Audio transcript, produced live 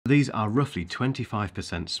These are roughly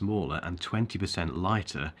 25% smaller and 20%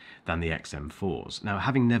 lighter than the XM4s. Now,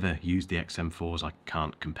 having never used the XM4s, I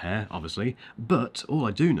can't compare, obviously, but all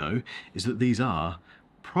I do know is that these are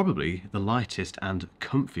probably the lightest and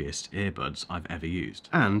comfiest earbuds I've ever used.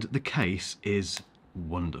 And the case is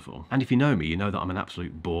wonderful. And if you know me, you know that I'm an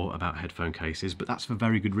absolute bore about headphone cases, but that's for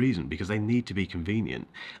very good reason, because they need to be convenient.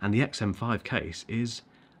 And the XM5 case is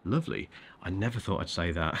lovely. I never thought I'd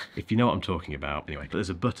say that, if you know what I'm talking about. Anyway, there's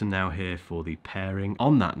a button now here for the pairing.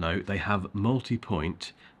 On that note, they have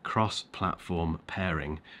multi-point cross-platform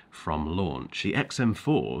pairing from launch. The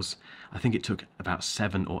XM4s, I think it took about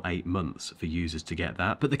 7 or 8 months for users to get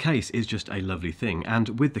that, but the case is just a lovely thing.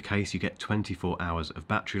 And with the case, you get 24 hours of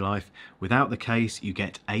battery life. Without the case, you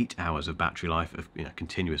get 8 hours of battery life of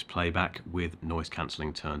continuous playback with noise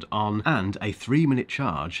cancelling turned on, and a 3-minute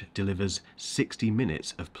charge delivers 60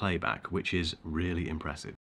 minutes of playback, which is really impressive.